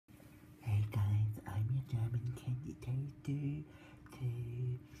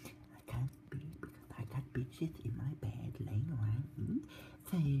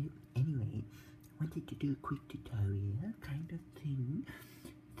do a quick tutorial kind of thing.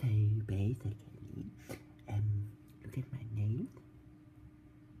 So basically, look at my nails.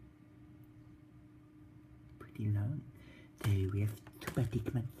 Pretty long. So we have super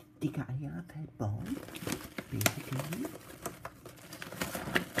Dickman sticker IR ball. Basically.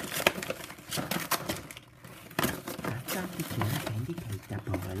 After the candy take the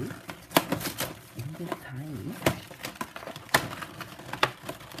ball in the side.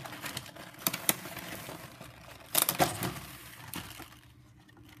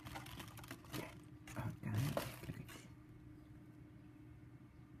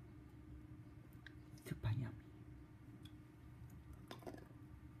 Super yummy.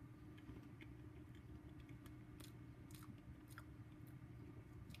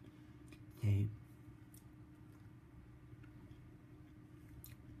 So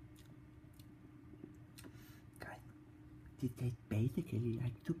guys, this is basically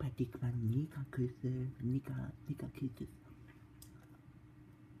like Super Dickman Nika Küsse, Nika Kisses.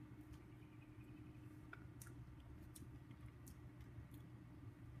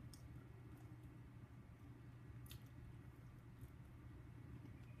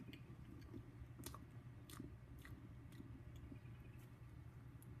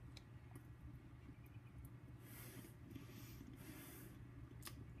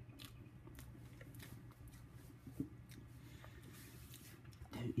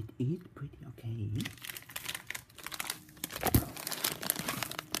 So it is pretty okay.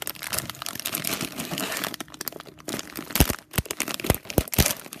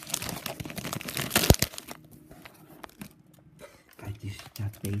 Guys, this is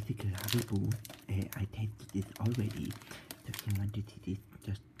just basically Haribo. I tasted this already. So if you want to see this,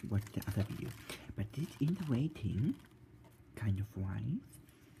 just watch the other video. But this in the rating, kind of wise,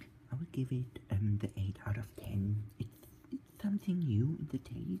 I would give it the 8 out of 10. It's something new in the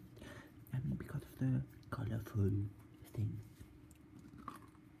taste, because of the colorful thing.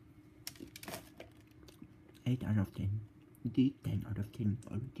 8 out of 10. Did 10 out of 10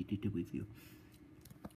 already did the review.